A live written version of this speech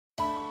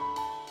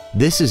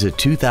This is a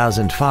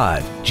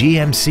 2005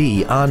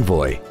 GMC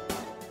Envoy.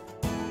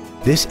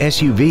 This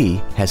SUV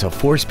has a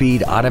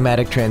 4-speed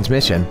automatic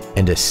transmission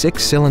and a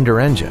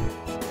 6-cylinder engine.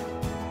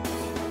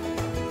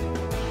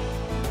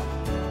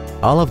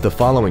 All of the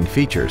following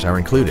features are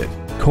included: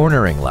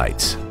 cornering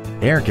lights,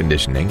 air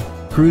conditioning,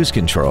 cruise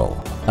control,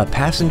 a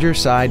passenger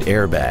side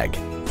airbag,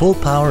 full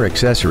power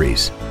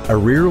accessories, a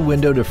rear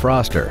window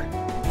defroster,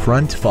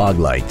 front fog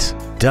lights,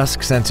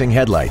 dusk sensing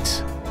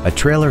headlights, a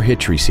trailer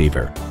hitch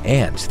receiver,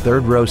 and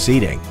third-row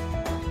seating.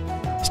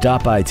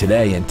 Stop by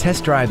today and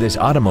test drive this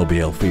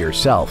automobile for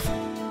yourself.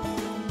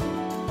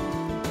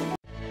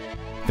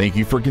 Thank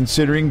you for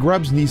considering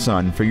Grubbs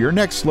Nissan for your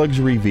next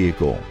luxury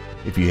vehicle.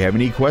 If you have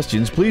any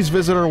questions, please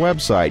visit our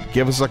website,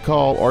 give us a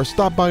call, or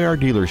stop by our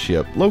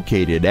dealership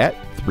located at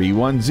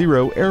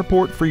 310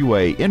 Airport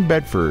Freeway in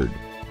Bedford.